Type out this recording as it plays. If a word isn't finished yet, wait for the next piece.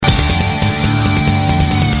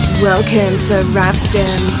Welcome to Ravsden.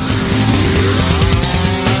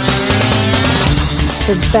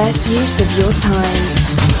 The best use of your time.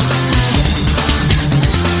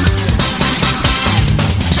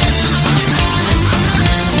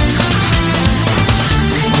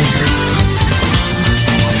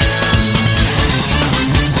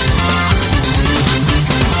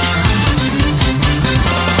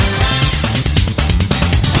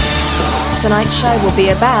 Tonight's show will be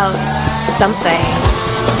about something.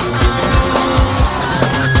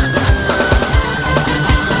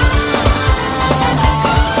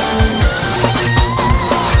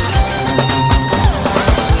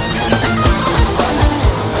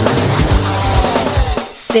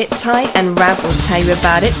 Sit tight and Rav will tell you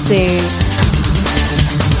about it soon.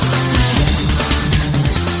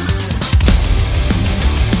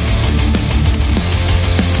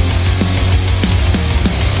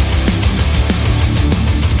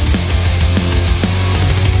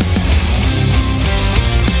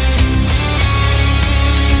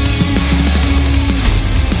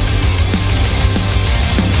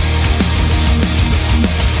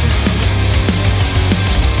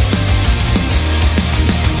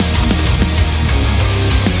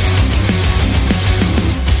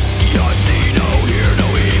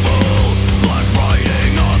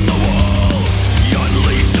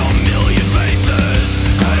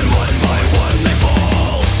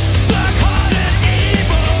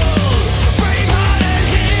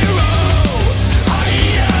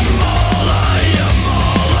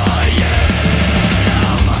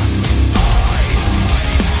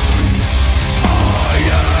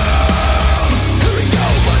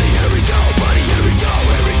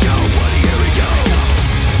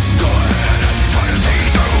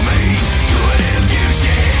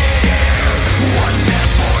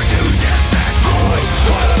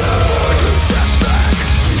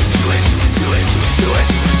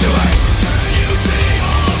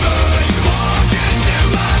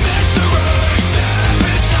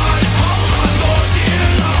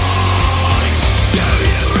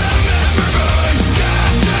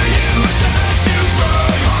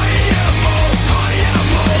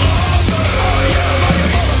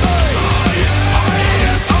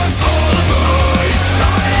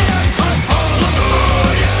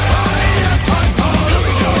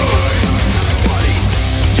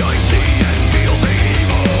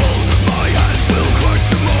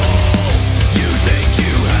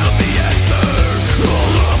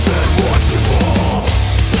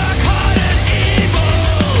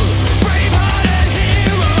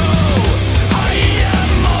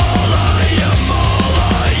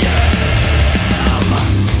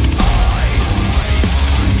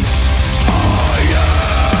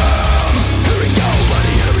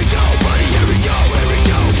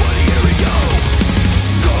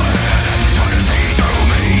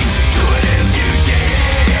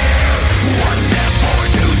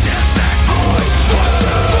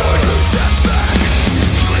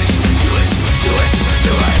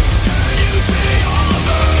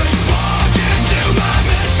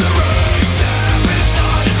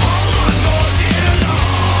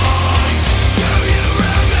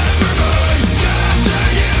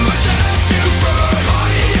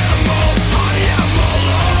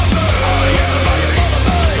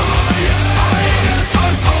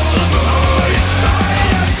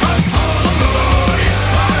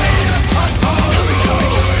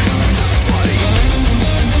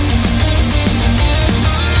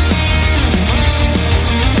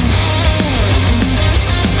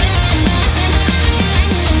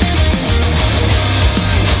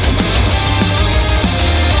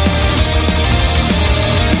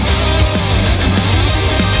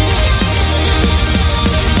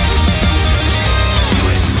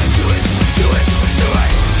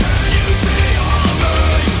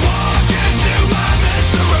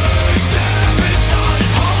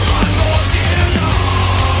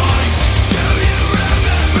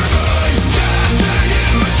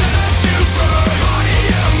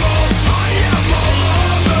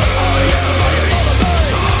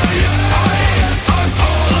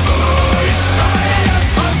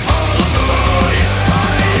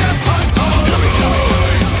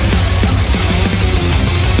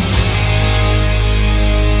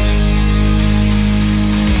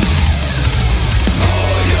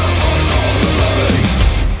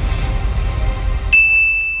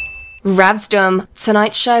 Ravsdom.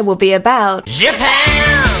 Tonight's show will be about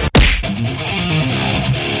Japan!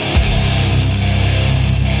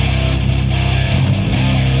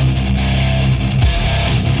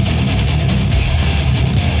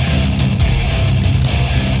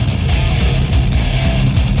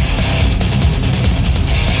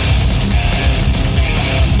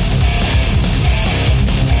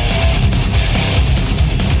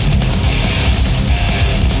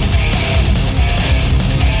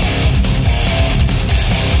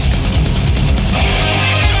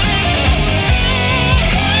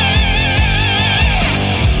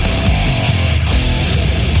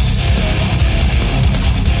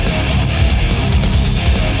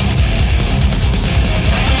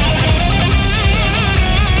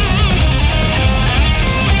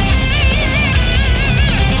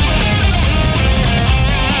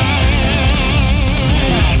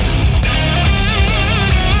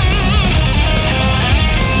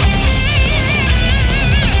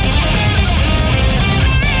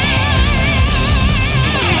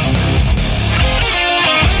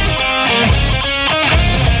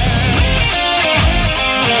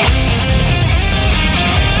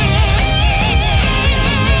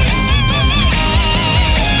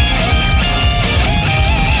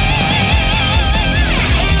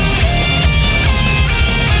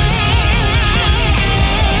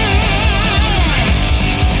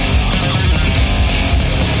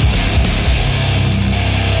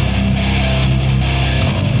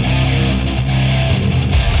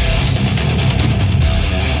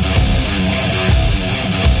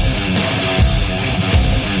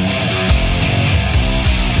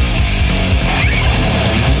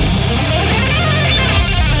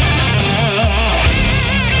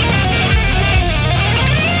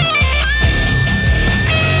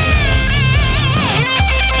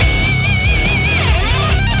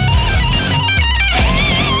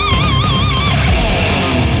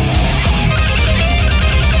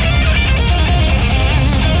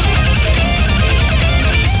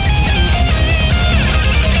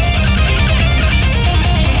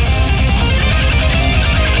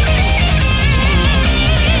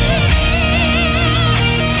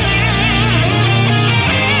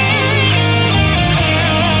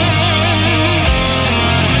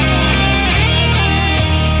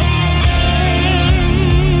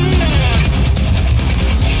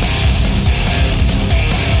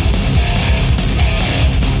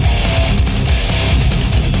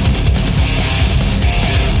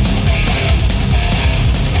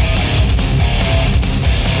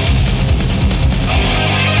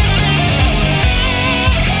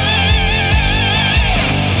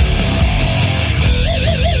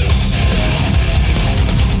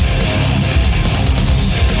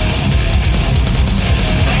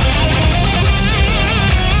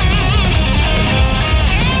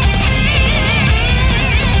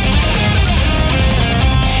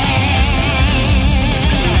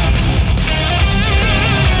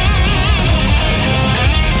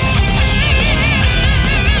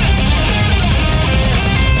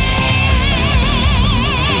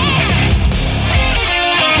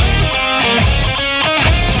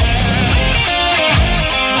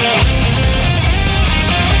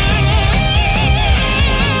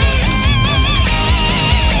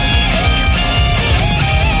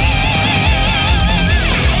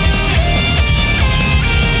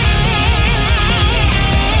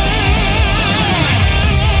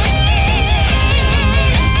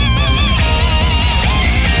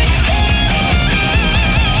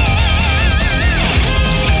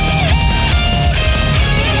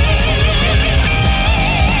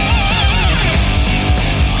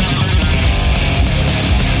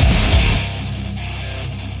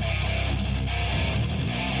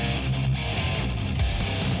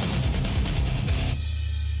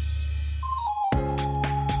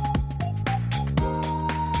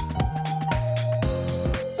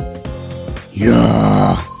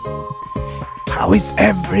 Yeah. How is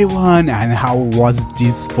everyone and how was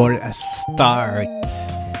this for a start?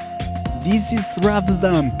 This is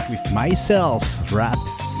Rapsdom with myself,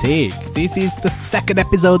 Rapsig. This is the second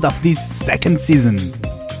episode of this second season.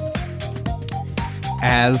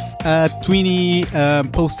 As Twinny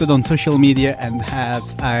posted on social media and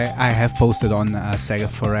as I have posted on Sega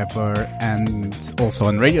Forever and also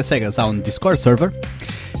on Radio Sega's own Discord server,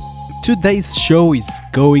 today's show is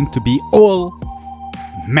going to be all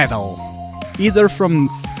metal. Either from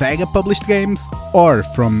Sega published games or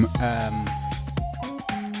from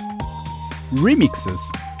remixes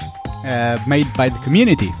made by the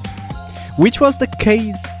community. Which was the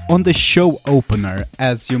case on the show opener,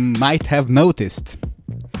 as you might have noticed.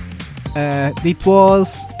 It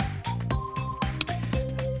was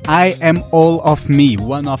I Am All of Me,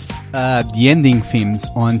 one of the ending themes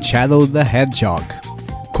on Shadow the Hedgehog,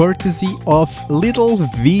 courtesy of Little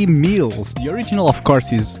V Mills. The original, of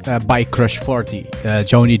course, is by Crush 40,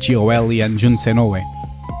 Johnny Gioeli and Jun Senoue,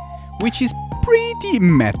 which is pretty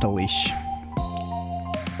metalish.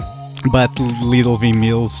 But Little V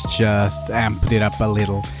Mills just amped it up a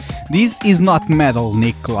little. This is not metal,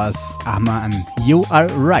 Nicholas Aman. You are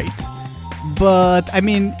right. But, I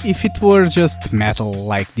mean, if it were just metal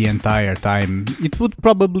like the entire time, it would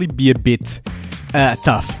probably be a bit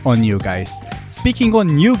tough on you guys. Speaking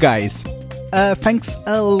on you guys, thanks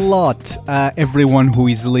a lot everyone who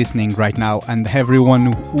is listening right now and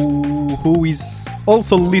everyone who is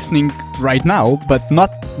also listening right now, but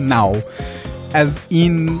not now. As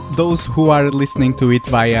in those who are listening to it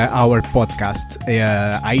via our podcast,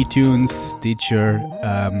 iTunes, Stitcher,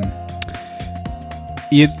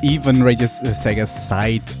 even Radio Sega's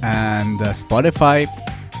site and Spotify.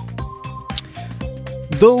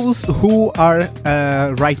 Those who are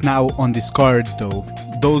right now on Discord, though,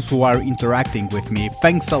 those who are interacting with me,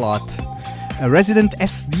 thanks a lot. Resident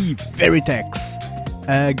SD, Veritex,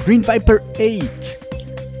 Green Viper 8,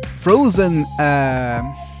 Frozen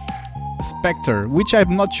Spectre, which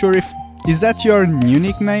I'm not sure if... Is that your new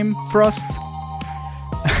nickname, Frost?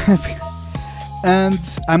 And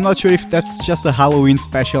I'm not sure if that's just a Halloween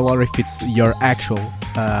special or if it's your actual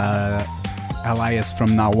alias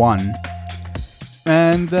from now on.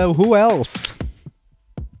 And who else?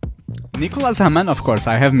 Nicholas Haman, of course,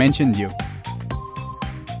 I have mentioned you.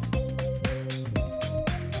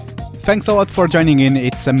 Thanks a lot for joining in.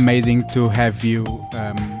 It's amazing to have you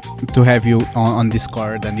on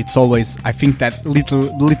Discord, and it's always, I think that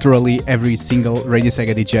literally every single Radio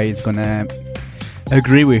Sega DJ is gonna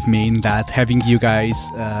agree with me in that having you guys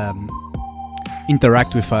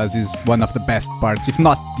interact with us is one of the best parts, if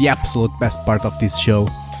not the absolute best part of this show.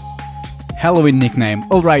 Halloween nickname.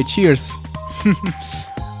 Alright, cheers.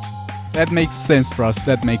 That makes sense, Frost.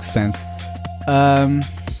 That makes sense.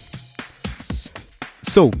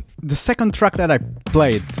 So, the second track that I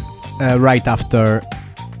played right after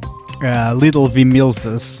Little V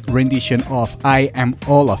Mills' rendition of I Am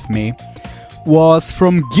All of Me was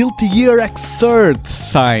from Guilty Gear Xrd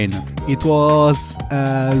Sign. It was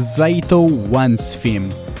Zaito 1's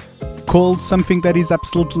theme, called something that is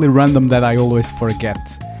absolutely random that I always forget.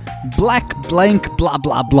 Black blank blah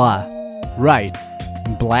blah blah. Right.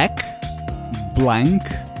 Black blank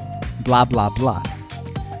blah blah blah.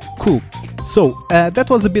 Cool. So, that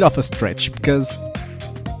was a bit of a stretch because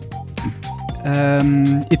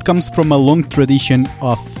it comes from a long tradition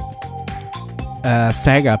of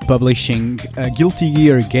Sega publishing Guilty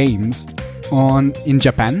Gear games in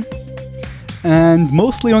Japan, and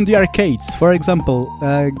mostly on the arcades. For example,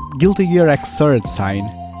 Guilty Gear Xrd Sign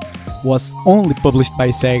was only published by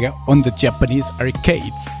Sega on the Japanese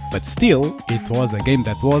arcades, but still, it was a game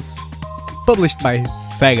that was published by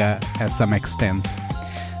Sega at some extent.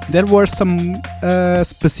 There were some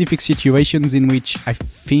specific situations in which I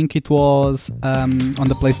think it was on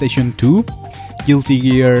the PlayStation 2, Guilty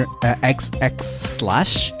Gear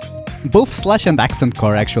XX/, both Slash and Accent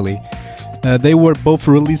Core actually. They were both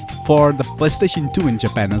released for the PlayStation 2 in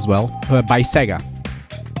Japan as well, by Sega.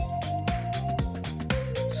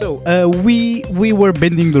 So, we were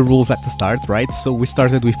bending the rules at the start, right? So we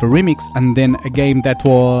started with a remix and then a game that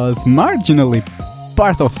was marginally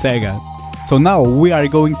part of Sega. So now we are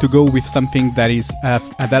going to go with something that is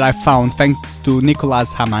that I found thanks to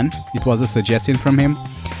Nicholas Haman. It was a suggestion from him.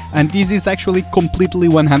 And this is actually completely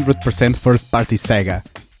 100% first-party Sega.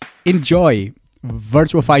 Enjoy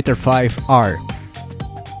Virtua Fighter 5 R.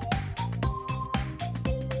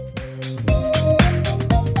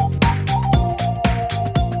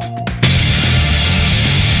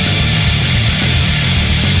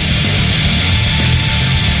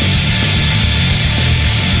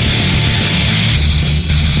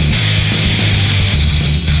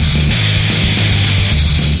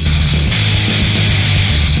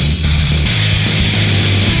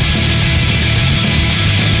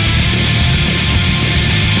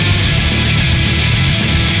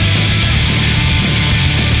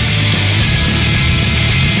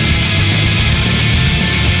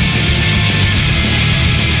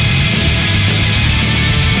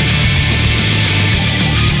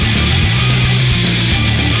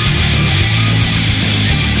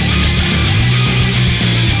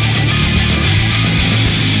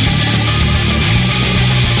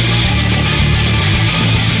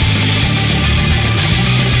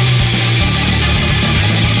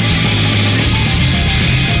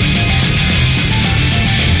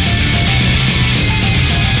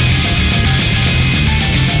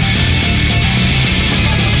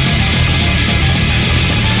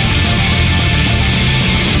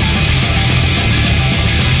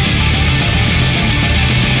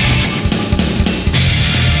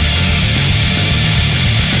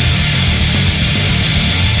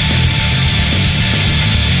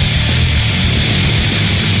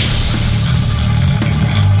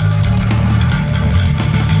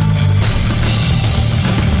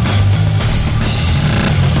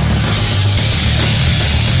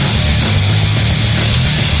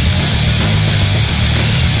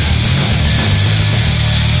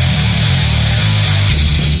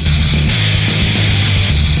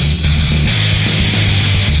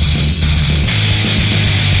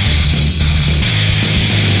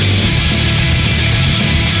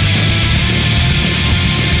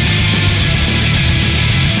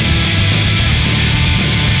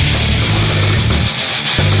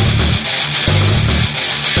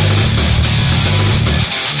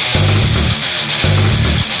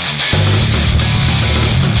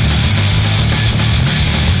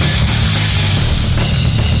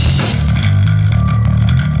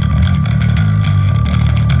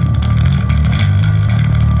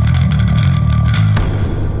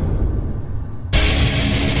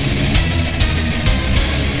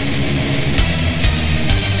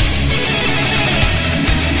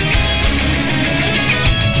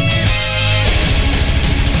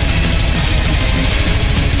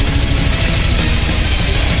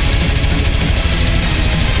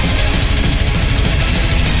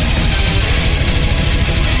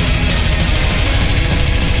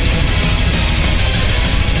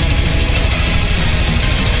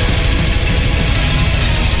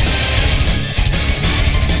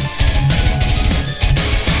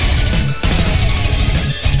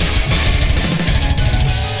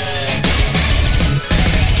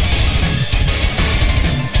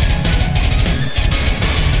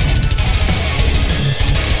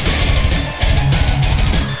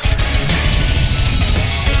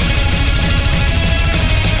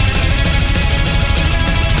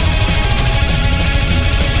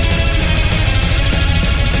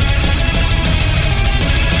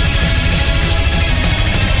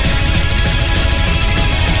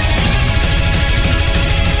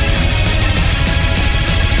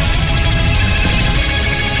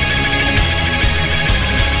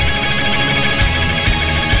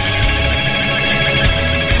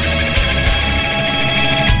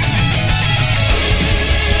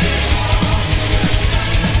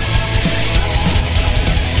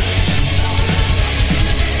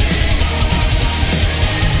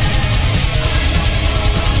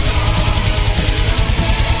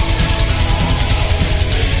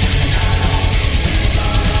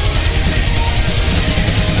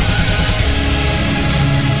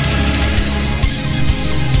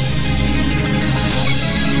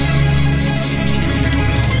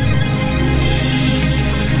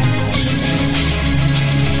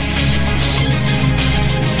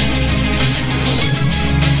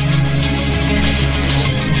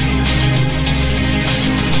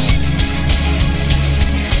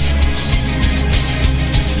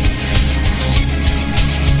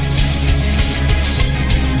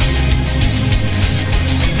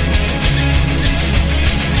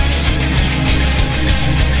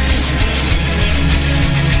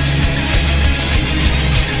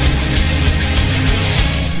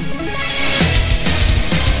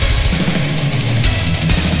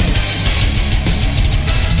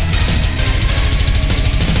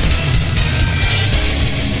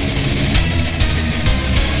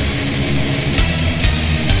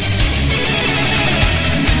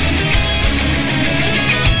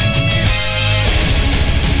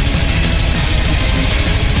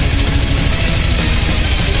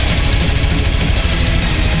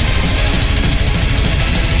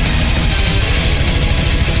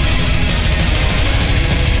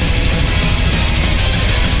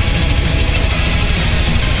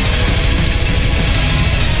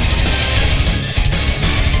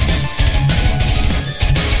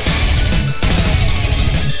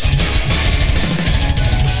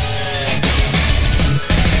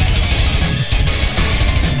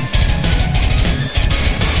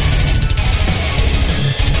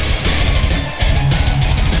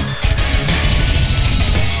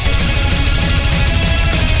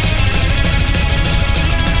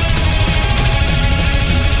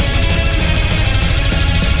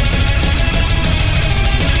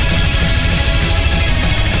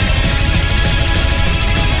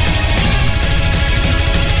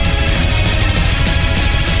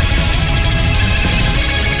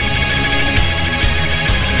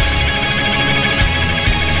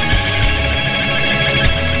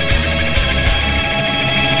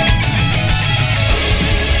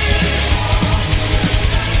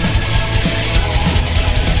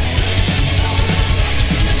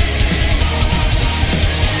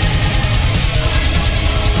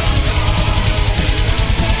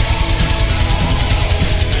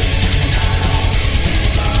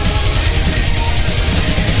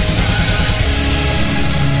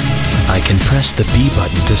 I can press the B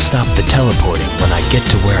button to stop the teleporting when I get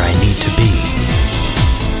to where I need to be.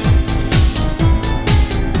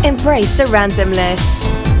 Embrace the randomness.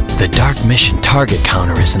 The Dark Mission target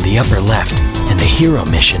counter is in the upper left, and the Hero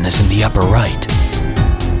Mission is in the upper right.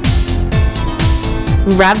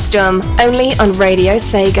 Rabsdom, only on Radio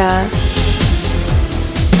Sega.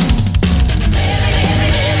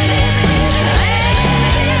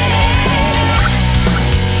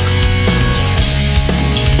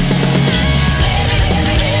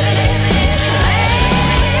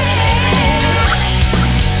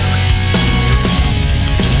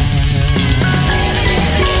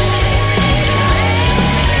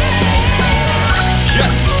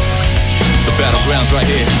 Battlegrounds right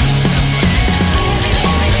here.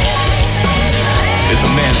 It's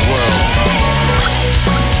a man's world.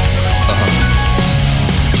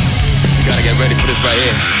 You gotta get ready for this right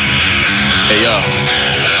here. Hey yo.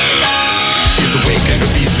 Here's a wake, never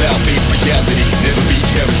be foul, face reality, never be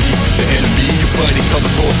charity. The enemy you're fighting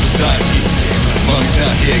covers whole society. Mom's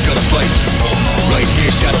not here, gonna fight. Right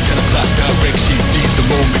here, shadow 10 o'clock direction. Seize the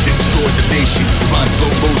moment, destroy the nation. Rhyme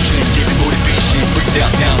slow motion, giving motivation. Break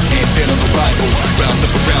down now, and then on the rival. Round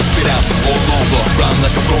up around, spit out, all over. Rhyme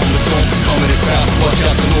like a rolling stone, coming in crowd. Watch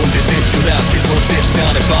out the moon, that this you loud. This one, this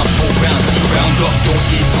sound, and bombs all round. So round up, don't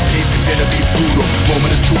eat, so please, cause enemies brutal.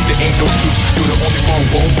 Moment of truth, there ain't no truth. You're the only one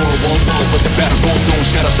world, one world. But the battle goes on,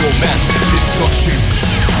 shout out to a mass destruction.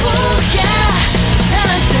 Oh yeah,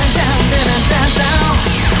 down, down, down, down, down, down.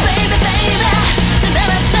 Baby, baby,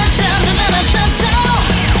 down, down, down, down, down, down.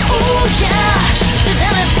 Oh yeah,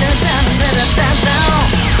 down, down, down, down, down, down.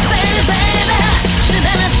 Baby, baby,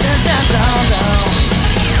 down, down, down, down, down.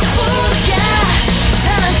 Oh yeah,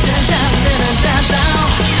 down, down, down, down, down, down.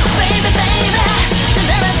 Baby, baby,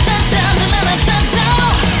 down, down, down, down, down, down.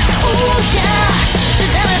 Oh yeah,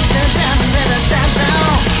 down, down, down, down, down,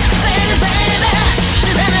 down. Baby, baby,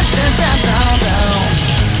 down, down, down, down, down.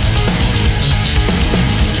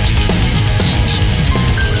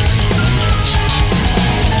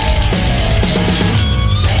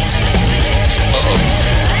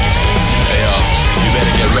 Hey you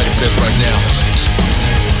better get ready for this right now.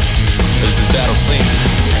 This is battle scene.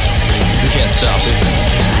 You can't stop it.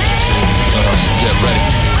 Get ready.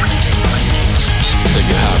 Take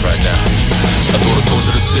it high right now. I thought I told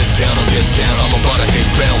you to sit down or get down. I'm about to hit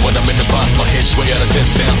ground when I'm in the box. My head's way out of this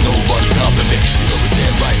bounds. Nobody's topping me. You know it's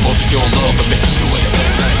damn right. Most of you don't love me. Doing it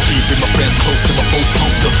all night. Keeping my friends close and my foes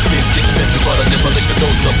closer. Things getting messy, but I never lick the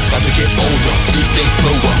nose up. As I get older, see things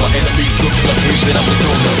slower. My enemies looking like kids and I'm the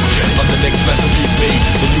donor. I'm the next masterpiece made.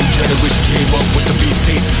 The new generation came up with the beast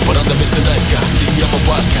taste. But I'm the Mr. Nice Guy. See, I'm a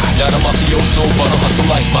wise guy. Not a mafioso, but I hustle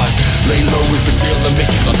like mine. Lay low if you're feeling me.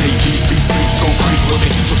 I'll take these beats, go crazy with me.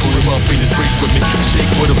 So pull him up in this brace with me. Shake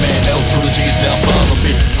with a man, L to the G's, now follow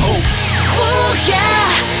me. Ho! Oh yeah,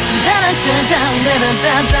 down, down, down, down,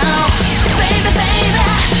 down, down. Baby, baby,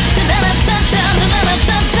 down, down, down, down,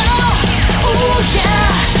 down, down. Oh yeah,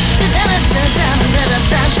 down, down, down, down,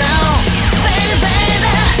 down, down. Baby, baby,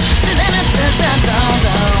 down, down, down, down,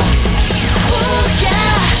 down. Oh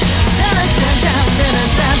yeah, down, down, down, down,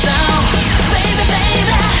 down, down. Baby, baby,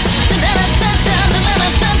 down, down, down,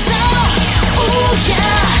 down, down, down. Oh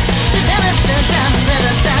yeah, down, down, down,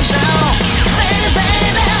 down, down, down. Baby,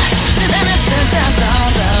 baby, down, down, down,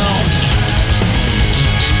 down, down.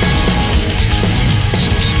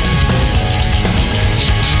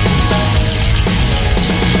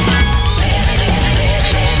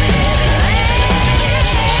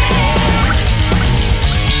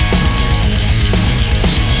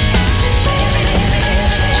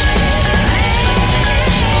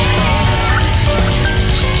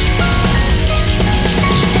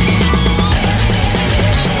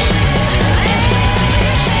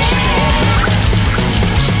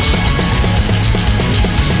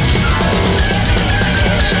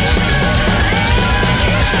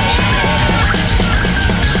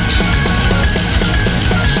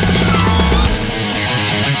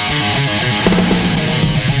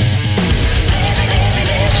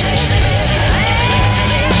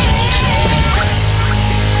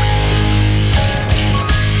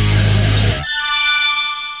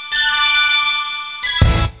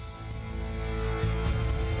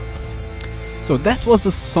 So that was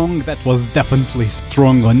a song that was definitely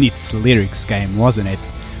strong on its lyrics game, wasn't it?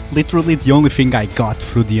 Literally the only thing I got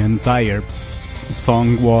through the entire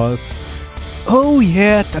song was, oh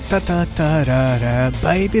yeah, ta ta ta ta ra ra,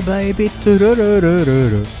 baby baby,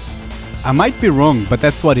 ta-ra-ra-ra-ra-ra. I might be wrong, but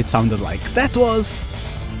that's what it sounded like. That was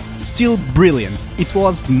still brilliant. It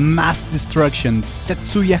was Mass Destruction,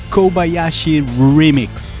 Tetsuya Kobayashi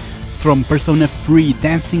remix from Persona 3,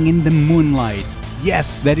 Dancing in the Moonlight.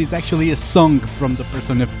 Yes, that is actually a song from the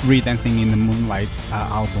Persona 3 Dancing in the Moonlight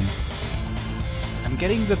album. I'm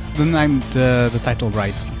getting the title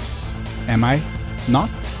right. Am I?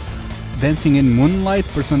 Not? Dancing in Moonlight,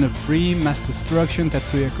 Persona 3, Mass Destruction,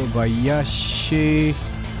 Tetsuya Kobayashi.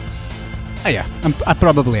 Yeah, I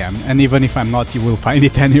probably am, and even if I'm not, you will find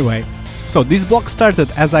it anyway. So this block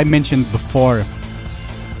started, as I mentioned before,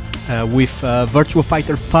 with Virtua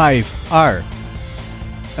Fighter 5 R.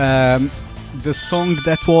 The song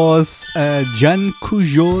that was Jun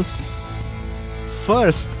Kujo's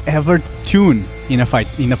first ever tune in a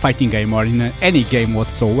fighting game or in any game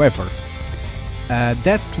whatsoever.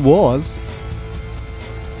 That was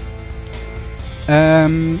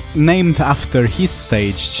named after his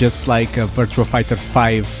stage, just like Virtua Fighter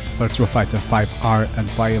 5, Virtua Fighter 5 R, and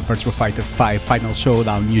Virtua Fighter 5 Final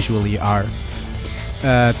Showdown usually are.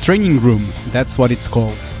 Training Room, that's what it's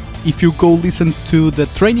called. If you go listen to the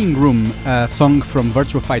Training Room song from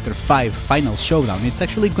Virtua Fighter 5 Final Showdown, it's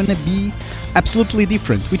actually gonna be absolutely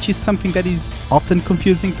different, which is something that is often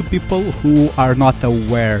confusing to people who are not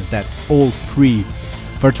aware that all three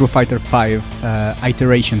Virtua Fighter 5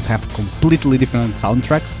 iterations have completely different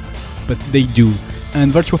soundtracks, but they do.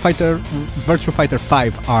 And Virtua Fighter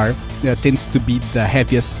 5 R tends to be the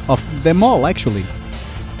heaviest of them all, actually.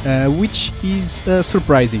 Which is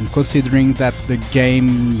surprising, considering that the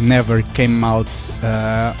game never came out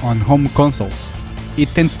on home consoles. It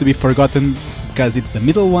tends to be forgotten because it's the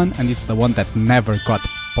middle one and it's the one that never got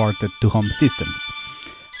ported to home systems.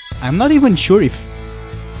 I'm not even sure if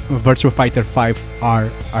Virtua Fighter 5 R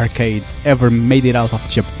arcades ever made it out of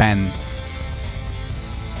Japan.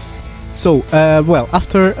 So,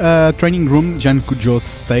 after Training Room, Jun Kujo's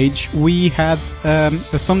stage, we had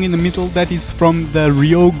a song in the middle that is from the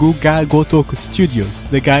Ryogu ga Gotoku Studios,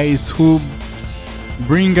 the guys who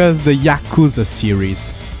bring us the Yakuza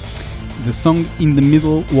series. The song in the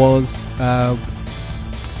middle was the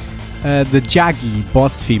Jaggy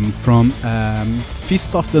boss theme from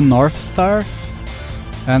Fist of the North Star.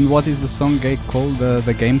 And what is the song called?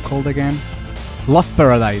 The game called again? Lost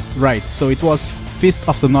Paradise, right. So it was Fist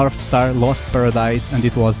of the North Star, Lost Paradise, and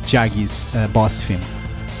it was Jaggy's boss theme.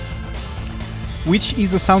 Which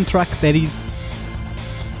is a soundtrack that is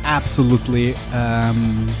absolutely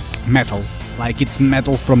metal. Like, it's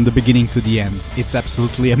metal from the beginning to the end. It's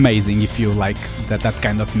absolutely amazing if you like that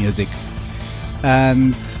kind of music.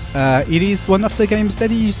 And it is one of the games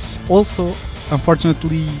that is also,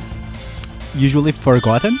 unfortunately, usually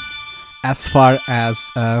forgotten as far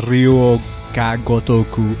as Ryoga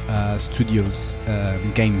Gotoku Studios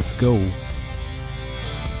games go.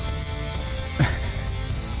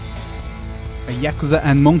 Yakuza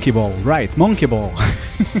and Monkey Ball, right, Monkey Ball.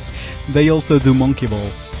 They also do Monkey Ball.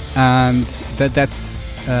 And that's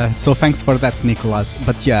so thanks for that, Nicholas.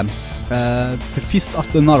 But yeah, the Fist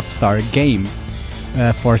of the North Star game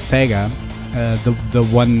for Sega, the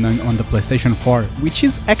one on the PlayStation 4, which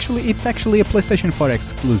is actually a PlayStation 4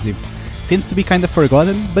 exclusive, tends to be kind of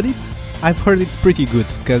forgotten, but I've heard it's pretty good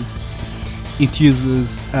because it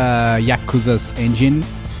uses Yakuza's engine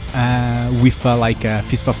with like a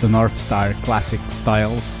Fist of the North Star classic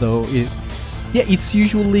style, so it's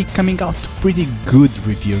usually coming out to pretty good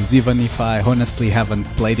reviews, even if I honestly haven't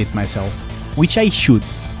played it myself, which I should.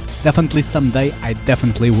 Definitely someday, I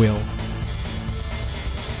definitely will.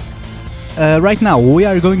 Right now, we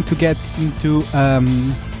are going to get into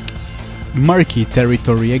murky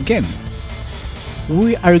territory again.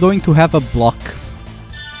 We are going to have a block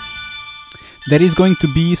that is going to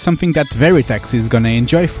be something that Veritex is gonna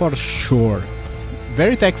enjoy for sure.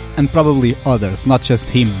 Veritex and probably others, not just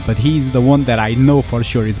him, but he's the one that I know for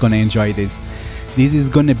sure is gonna enjoy this. This is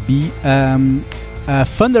gonna be a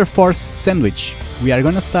Thunder Force sandwich. We are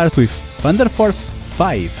gonna start with Thunder Force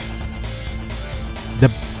 5, the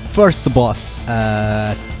first boss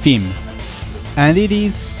theme, and it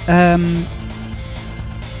is a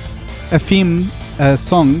theme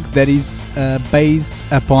song that is based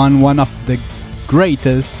upon one of the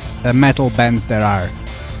greatest metal bands there are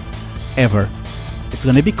ever. It's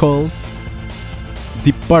gonna be called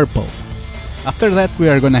Deep Purple. After that, we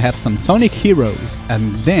are gonna have some Sonic Heroes,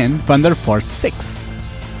 and then Thunder Force 6.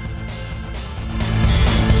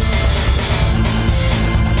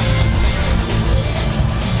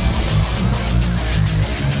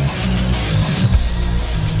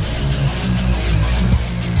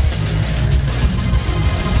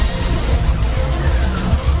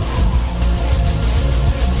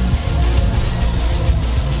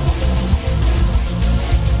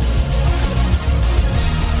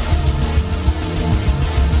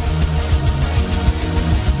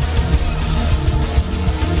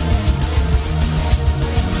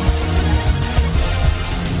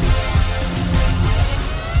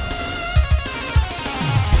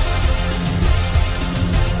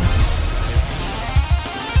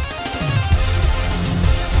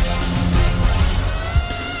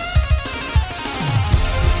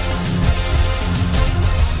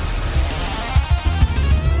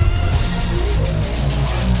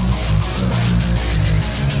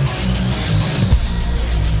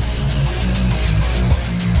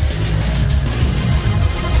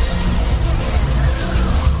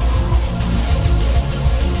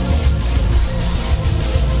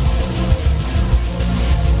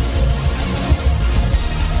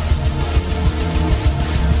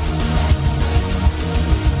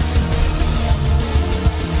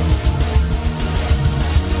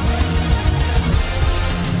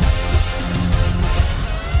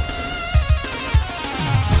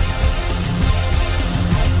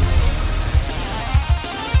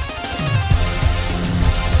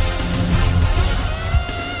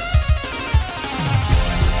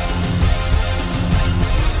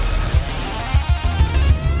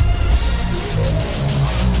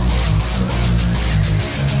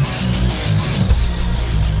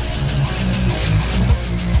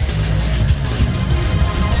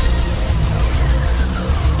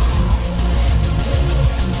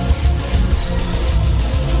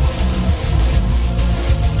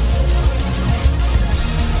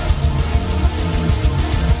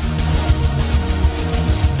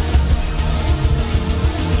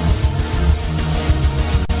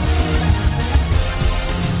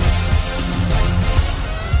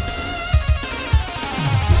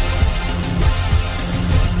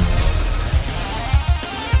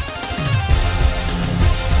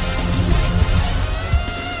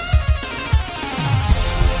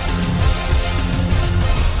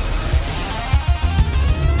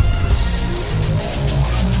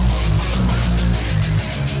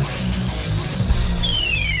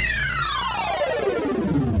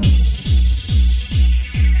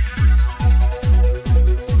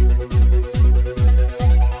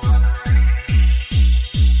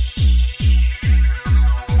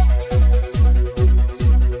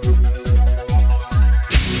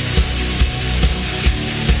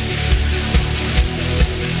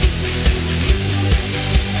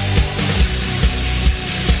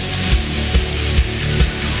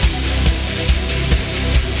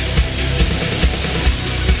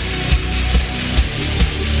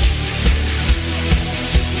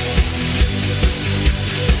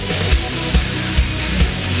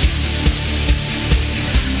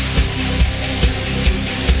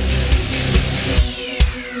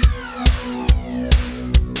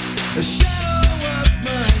 A shadow of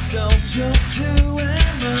myself, just who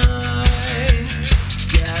am I?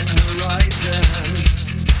 Scan horizons,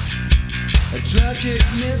 a tragic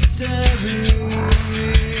mystery.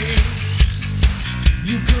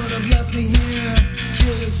 You could have left me here,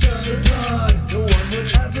 still inside the blood. No one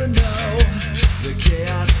would ever know the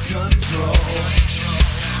chaos control.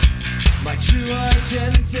 My true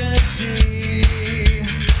identity,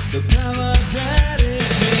 the power that is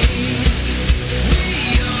me.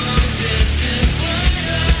 We are destined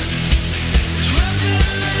fire, trapped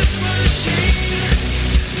in this machine.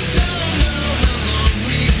 Don't know how long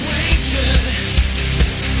we've waited,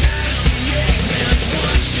 as the Eggman's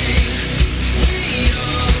watching. We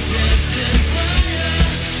are destined fire,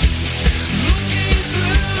 looking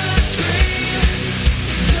through the screen.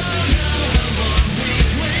 Don't know how long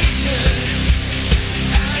we've waited,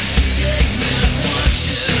 as the Eggman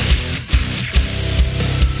watches.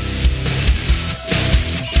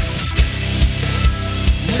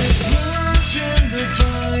 With words in the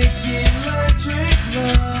fight, electric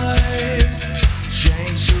lives,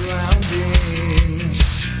 change surroundings,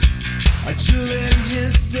 a chilling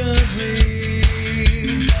history.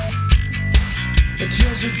 A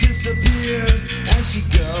treasure disappears as she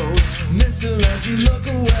goes, miss her as you look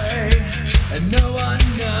away, and no one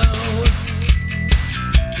knows.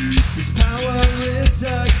 This power is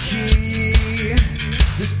a key,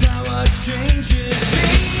 this power changes me.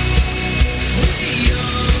 We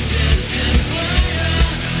are destined fire,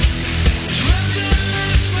 trapped in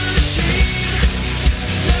this machine.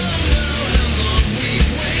 Don't know how long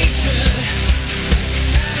we've waited,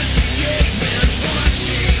 as the Eggman's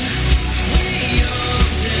watching. We are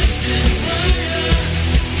destined fire,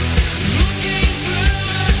 looking through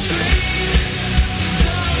the screen.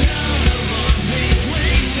 Don't know how long we've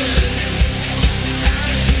waited,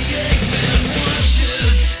 as the Eggman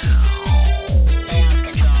watches.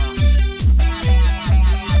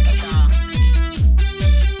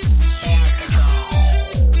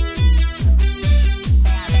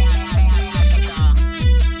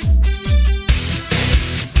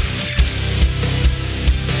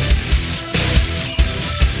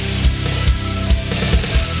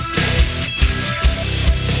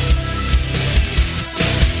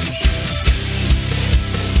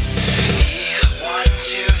 One,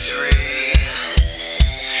 two, three.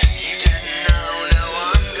 You didn't know, now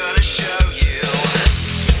I'm gonna show you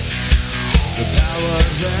the power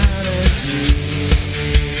that is me.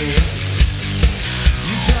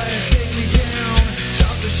 You try to take me down,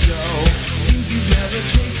 stop the show. Seems you've never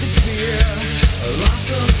tasted fear, a loss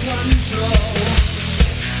of control.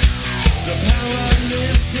 The power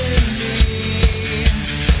lives in me,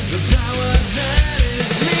 the power that is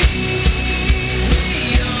me. We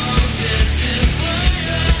are destined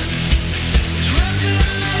fire, trapped in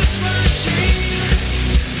this machine.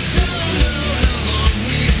 Don't know how long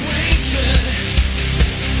we've waited,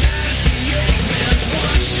 as the Eggman's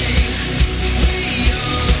watching. We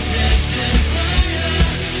are destined fire,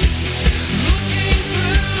 looking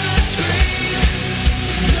through the screen.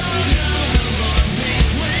 Don't know how long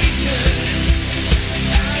we've waited,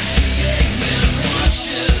 as the Eggman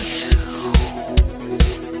watches.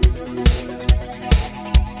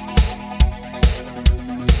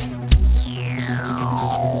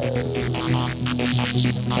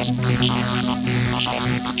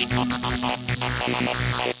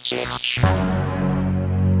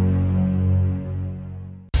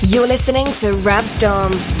 You're listening to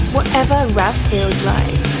Ravstorm, whatever Rav feels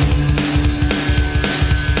like.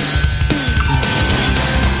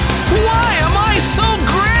 Why am I so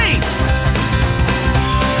great?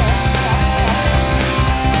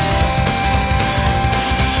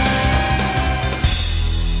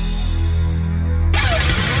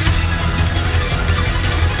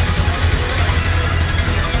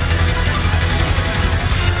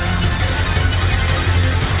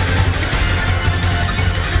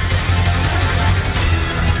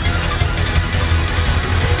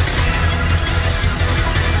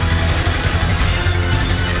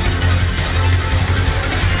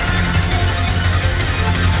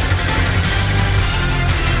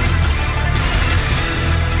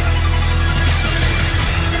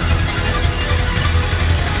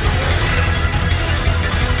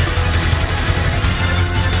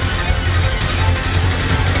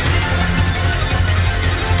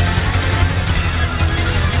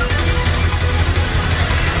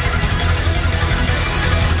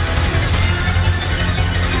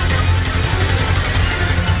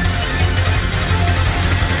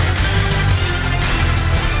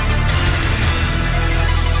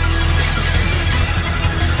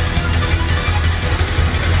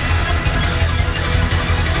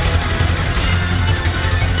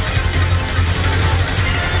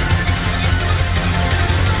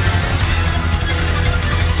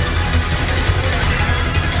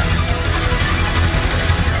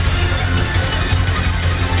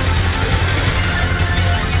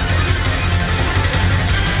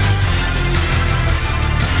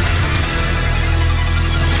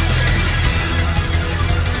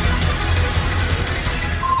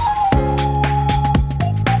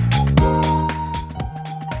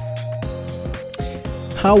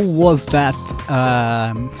 how was that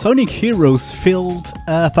Sonic Heroes filled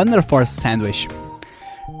Thunder Force sandwich?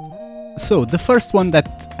 So the first one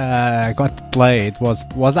that got played was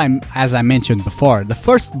as I mentioned before, the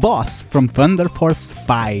first boss from Thunder Force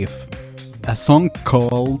 5, a song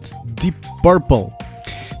called Deep Purple.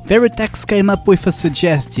 Veritex came up with a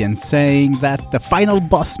suggestion saying that the final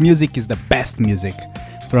boss music is the best music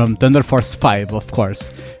from Thunder Force 5, of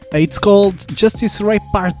course. It's called Justice Ray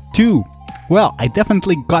Part 2. Well, I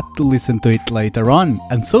definitely got to listen to it later on,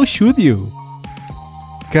 and so should you.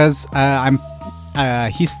 Because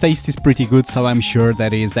his taste is pretty good, so I'm sure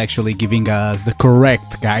that he's actually giving us the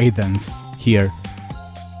correct guidance here.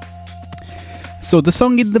 So the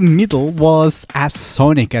song in the middle was as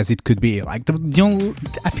Sonic as it could be. Like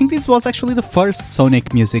I think this was actually the first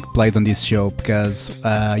Sonic music played on this show, because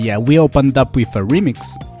we opened up with a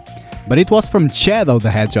remix, but it was from Shadow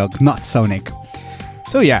the Hedgehog, not Sonic.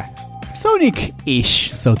 So yeah,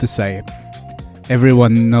 Sonic-ish, so to say.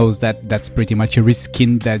 Everyone knows that that's pretty much a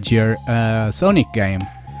reskinned, edgier Sonic game.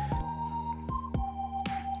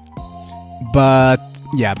 But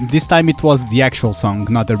yeah, this time it was the actual song,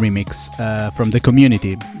 not a remix from the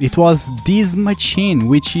community. It was This Machine,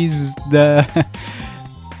 which is the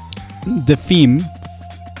the theme,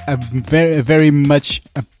 very very much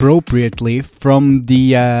appropriately from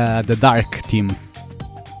the Dark team.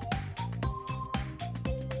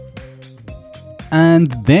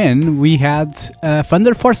 And then we had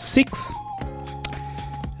Thunder Force 6,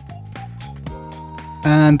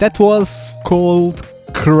 and that was called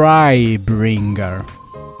Crybringer.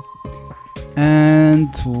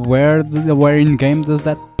 And where in game does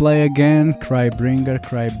that play again?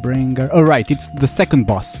 Crybringer. Oh right, it's the second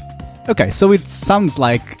boss. Okay, so it sounds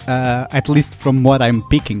like, at least from what I'm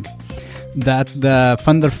picking, that the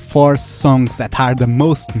Thunder Force songs that are the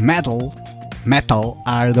most metal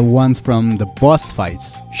are the ones from the boss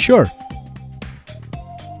fights. Sure.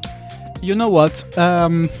 You know what?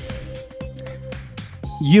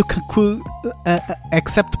 You could,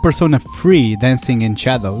 except Persona 3 Dancing in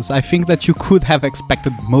Shadows, I think that you could have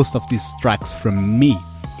expected most of these tracks from me.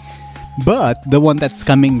 But the one that's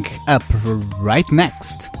coming up right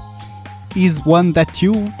next is one that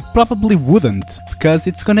you probably wouldn't, because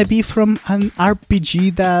it's gonna be from an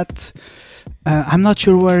RPG that I'm not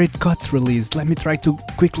sure where it got released. Let me try to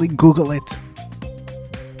quickly Google it.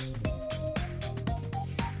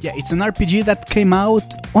 Yeah, it's an RPG that came out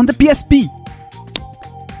on the PSP.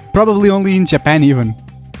 Probably only in Japan even.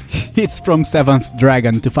 It's from 7th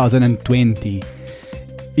Dragon 2020.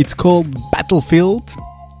 It's called Battlefield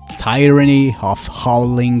Tyranny of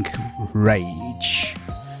Howling Rage.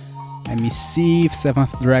 Let me see if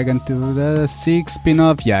 7th Dragon to the 6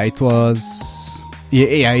 spin-off. Yeah, it was...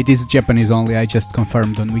 Yeah, it is Japanese only, I just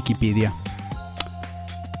confirmed on Wikipedia.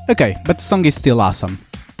 Okay, but the song is still awesome.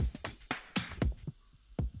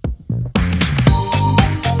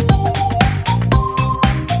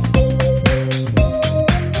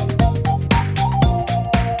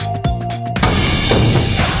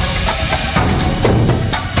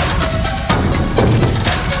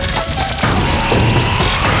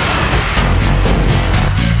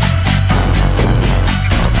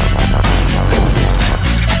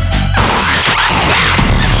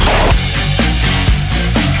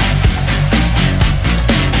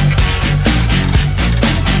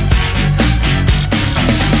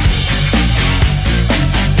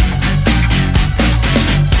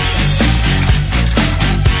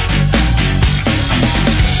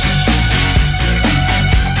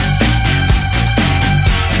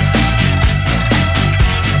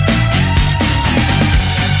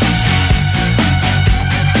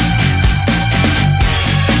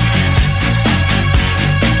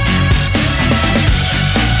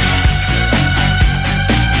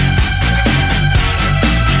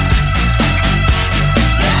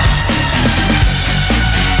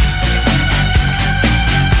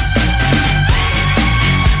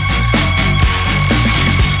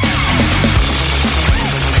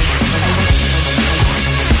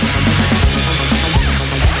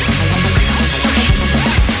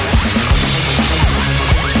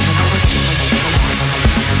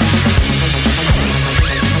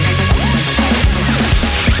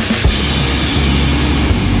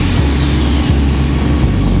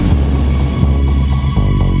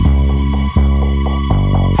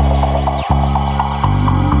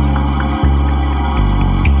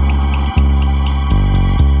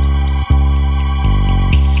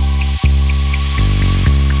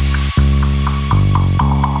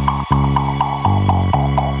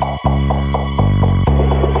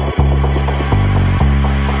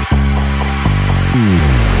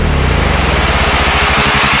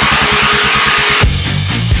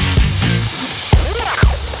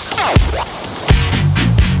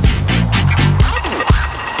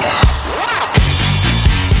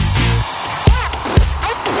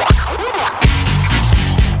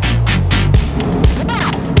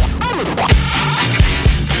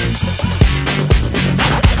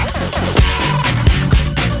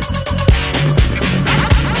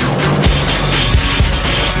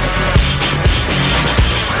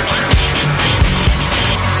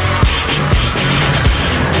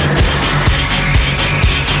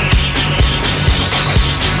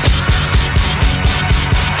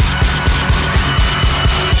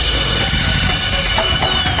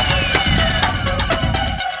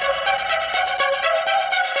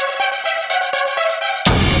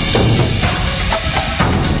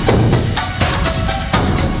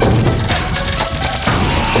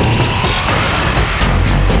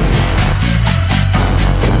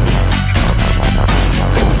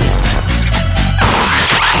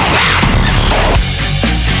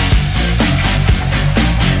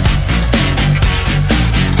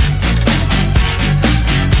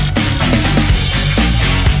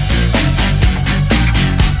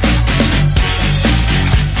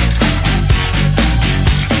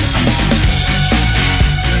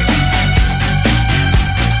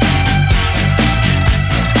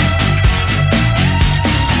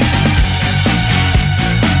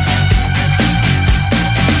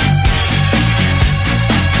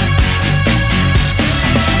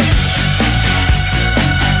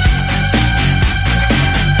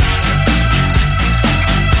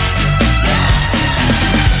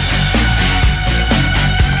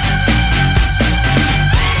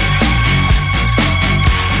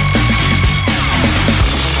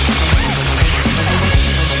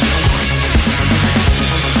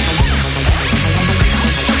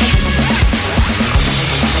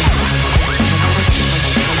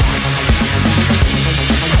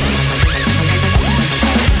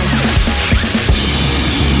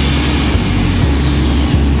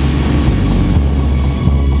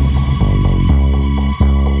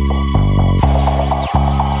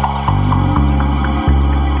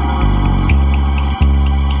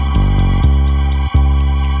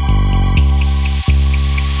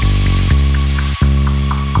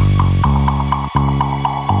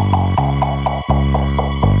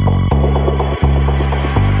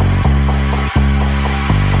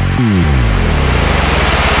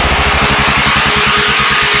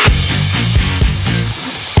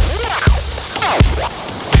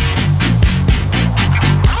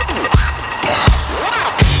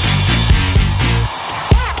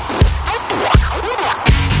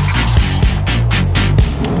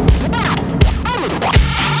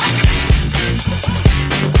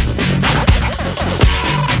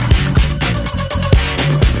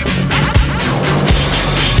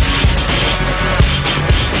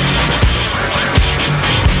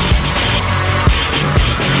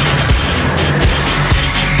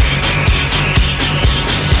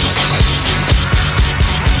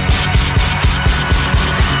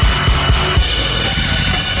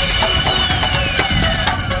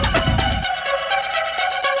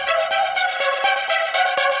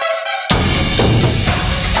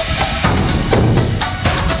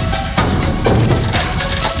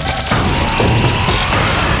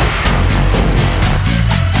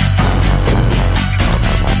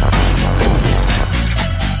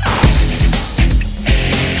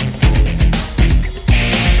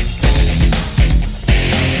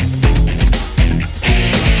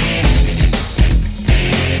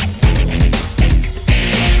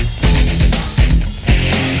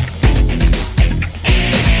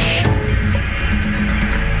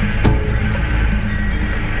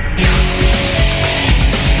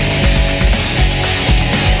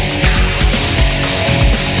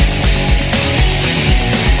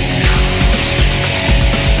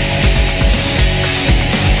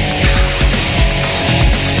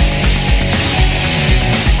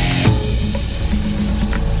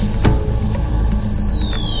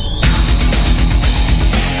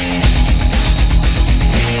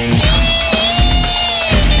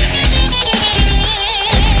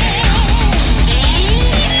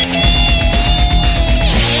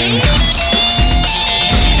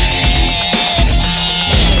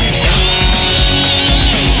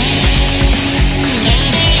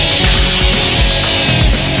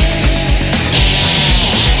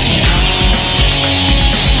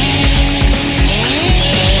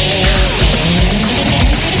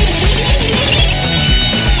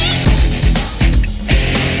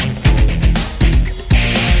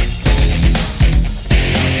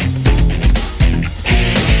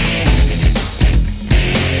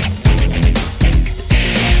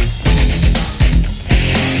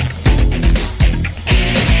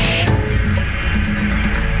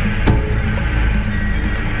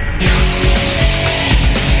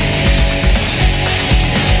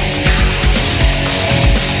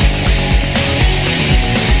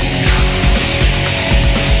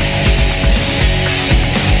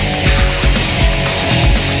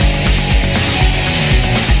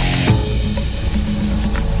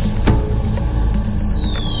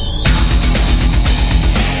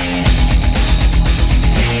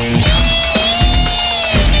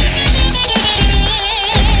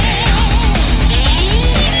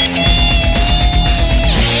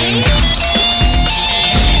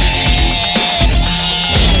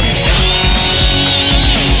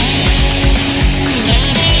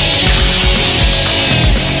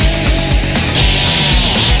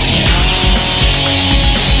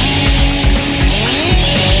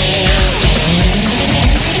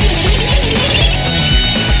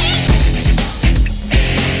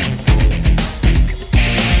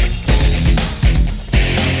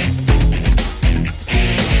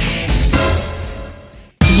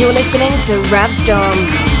 You're listening to Ravstorm,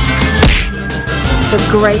 the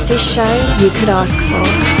greatest show you could ask for.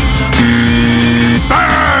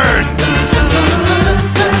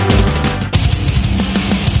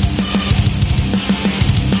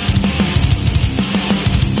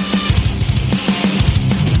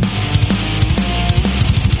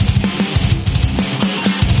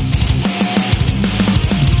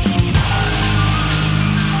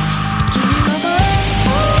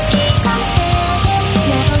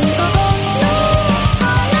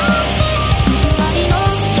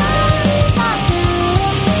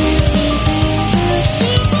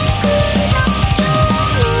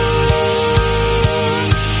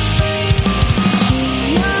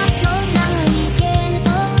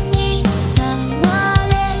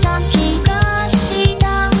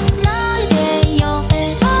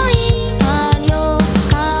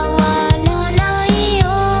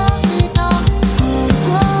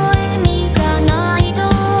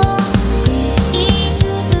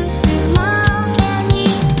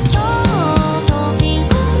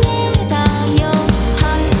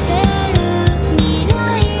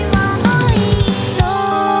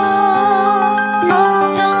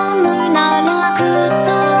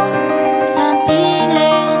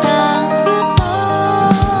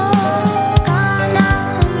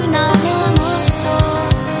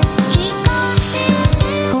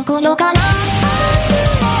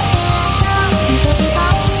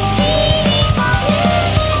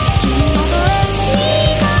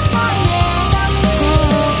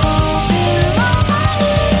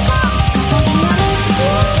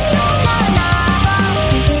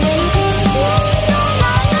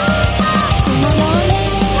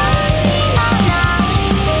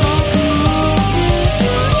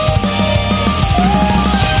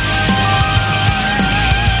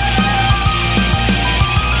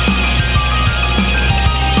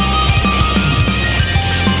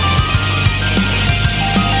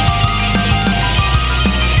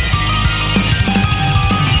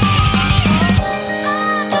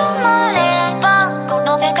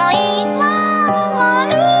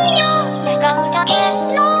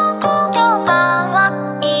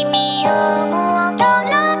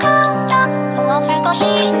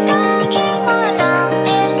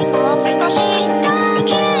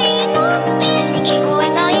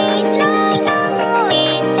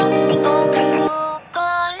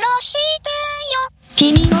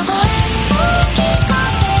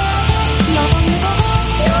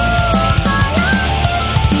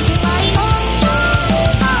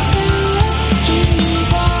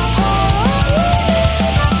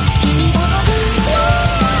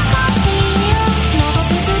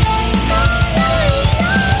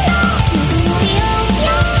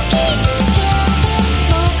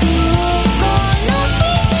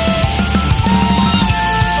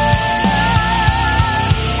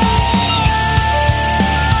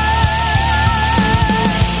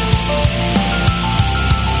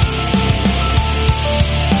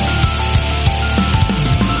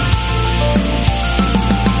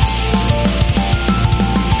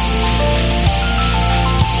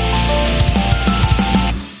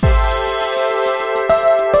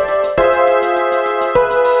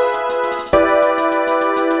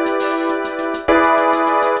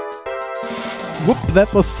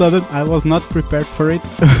 That was sudden, I was not prepared for it.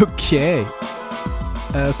 Okay.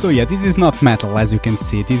 So yeah, this is not metal, as you can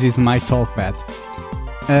see, this is my talkback.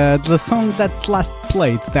 The song that last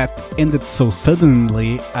played that ended so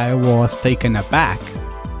suddenly I was taken aback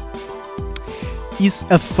is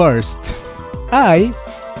a first. I,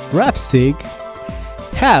 Rapsig,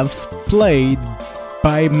 have played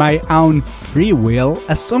by my own free will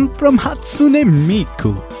a song from Hatsune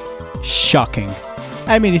Miku. Shocking.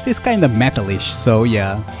 I mean, it is kind of metalish, so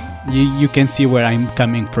yeah, you can see where I'm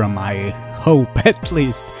coming from, I hope, at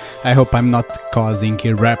least. I hope I'm not causing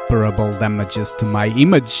irreparable damages to my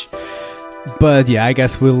image. But yeah, I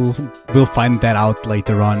guess we'll find that out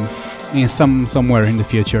later on, somewhere in the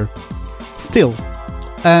future. Still,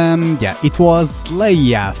 yeah, it was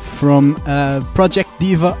Leia from Project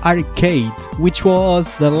Diva Arcade, which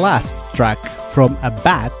was the last track from a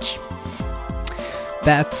batch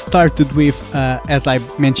that started with, as I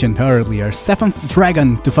mentioned earlier, 7th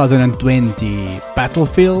Dragon 2020,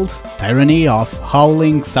 Battlefield, Tyranny of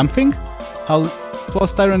Howling something? It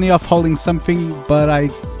was Tyranny of Howling something, but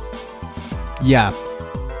yeah.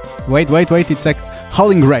 Wait, it's like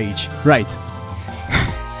Howling Rage, right.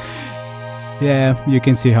 Yeah, you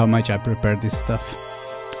can see how much I prepared this stuff.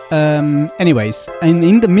 Anyways, and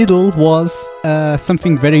in the middle was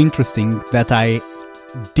something very interesting that I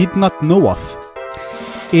did not know of.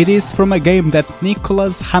 It is from a game that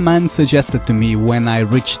Nicholas Hamann suggested to me when I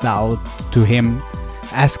reached out to him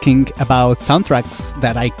asking about soundtracks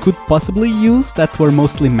that I could possibly use that were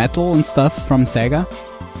mostly metal and stuff from Sega.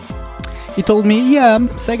 He told me, yeah,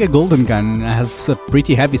 Sega Golden Gun has a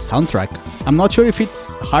pretty heavy soundtrack. I'm not sure if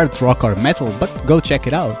it's hard rock or metal, but go check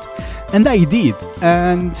it out. And I did,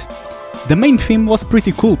 and the main theme was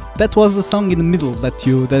pretty cool. That was the song in the middle that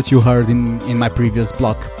you heard in my previous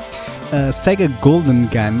block. Sega Golden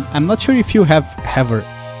Gun, I'm not sure if you have ever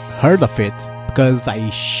heard of it, because I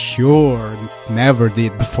sure never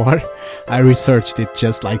did before. I researched it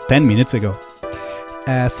just like 10 minutes ago.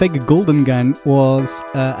 Sega Golden Gun was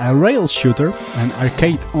a rail shooter, an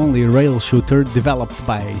arcade-only rail shooter developed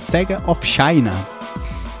by Sega of China,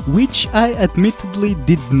 which I admittedly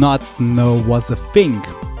did not know was a thing.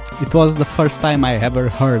 It was the first time I ever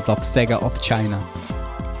heard of Sega of China.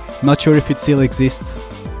 Not sure if it still exists.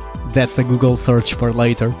 That's a Google search for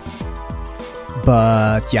later.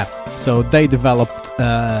 But yeah, so they developed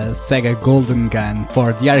Sega Golden Gun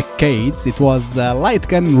for the arcades. It was a light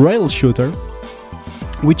gun rail shooter,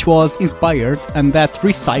 which was inspired and that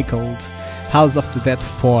recycled House of the Dead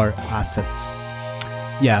 4 assets.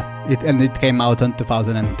 Yeah, it came out in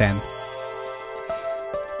 2010.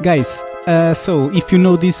 Guys, so if you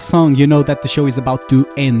know this song, you know that the show is about to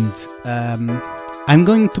end. I'm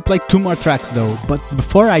going to play 2 more tracks though, but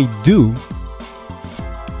before I do,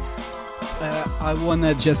 I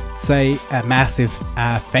wanna just say a massive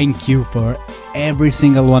thank you for every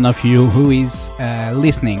single one of you who is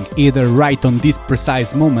listening, either right on this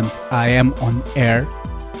precise moment I am on air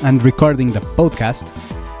and recording the podcast,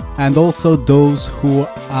 and also those who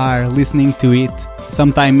are listening to it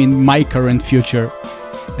sometime in my current future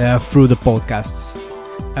through the podcasts.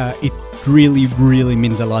 It really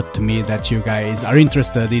means a lot to me that you guys are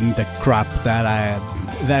interested in the crap that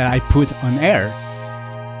I put on air.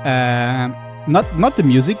 Not the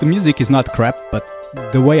music. The music is not crap, but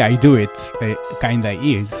the way I do it kinda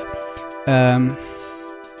is. And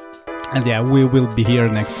yeah, we will be here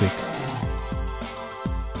next week.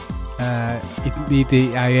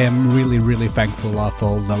 I am really thankful of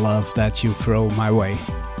all the love that you throw my way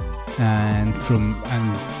and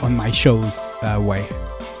on my show's way.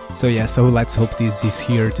 So yeah, so let's hope this is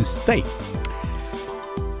here to stay.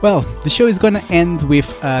 Well, the show is gonna end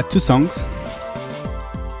with 2 songs.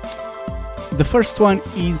 The first one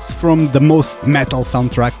is from the most metal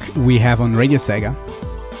soundtrack we have on Radio Sega,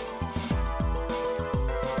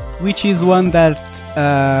 which is one that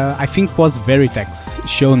I think was Veritex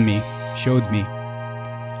showed me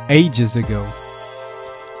ages ago.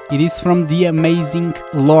 It is from the amazing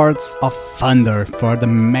Lords of Thunder for the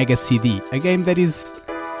Mega CD, a game that is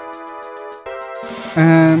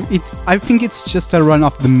I think it's just a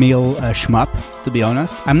run-of-the-mill shmup, to be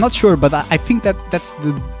honest. I'm not sure, but I think that's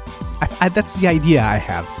the idea I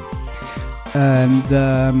have. And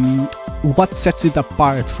what sets it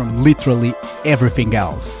apart from literally everything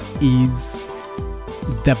else is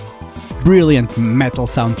the brilliant metal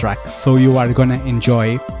soundtrack. So you are gonna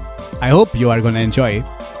enjoy, I hope you are gonna enjoy,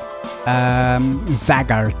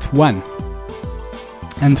 Zaggart 1.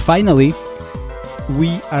 And finally,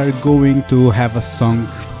 we are going to have a song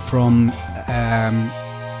from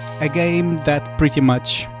a game that pretty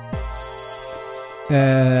much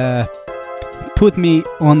put me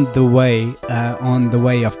on the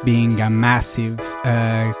way of being a massive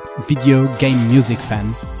video game music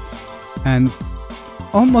fan, and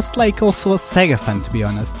almost like also a Sega fan, to be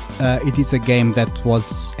honest. It is a game that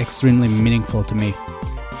was extremely meaningful to me,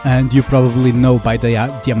 and you probably know by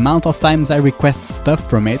the amount of times I request stuff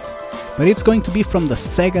from it. But it's going to be from the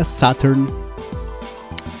Sega Saturn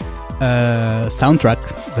soundtrack,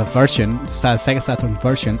 the Sega Saturn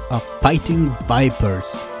version of Fighting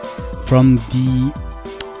Vipers, from the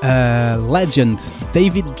legend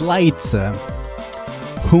David Leitze,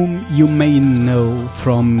 whom you may know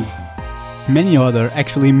from many other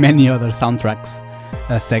soundtracks,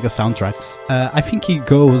 Sega soundtracks. I think he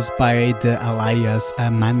goes by the alias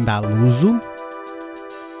Mandaluzu.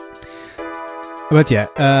 But yeah,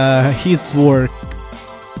 his work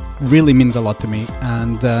really means a lot to me,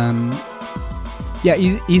 and yeah,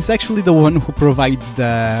 he's actually the one who provides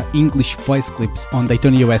the English voice clips on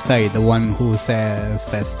Daytona USA, the one who says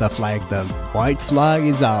stuff like the white flag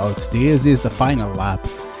is out, this is the final lap,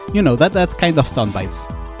 you know, that kind of sound bites.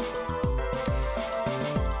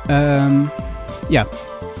 Yeah,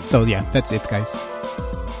 so yeah, that's it, guys.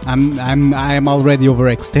 I'm already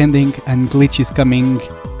overextending, and Glitch is coming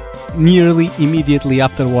nearly immediately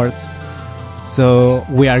afterwards, so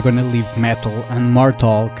we are gonna leave metal and more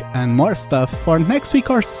talk and more stuff for next week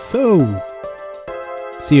or so.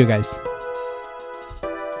 See you guys.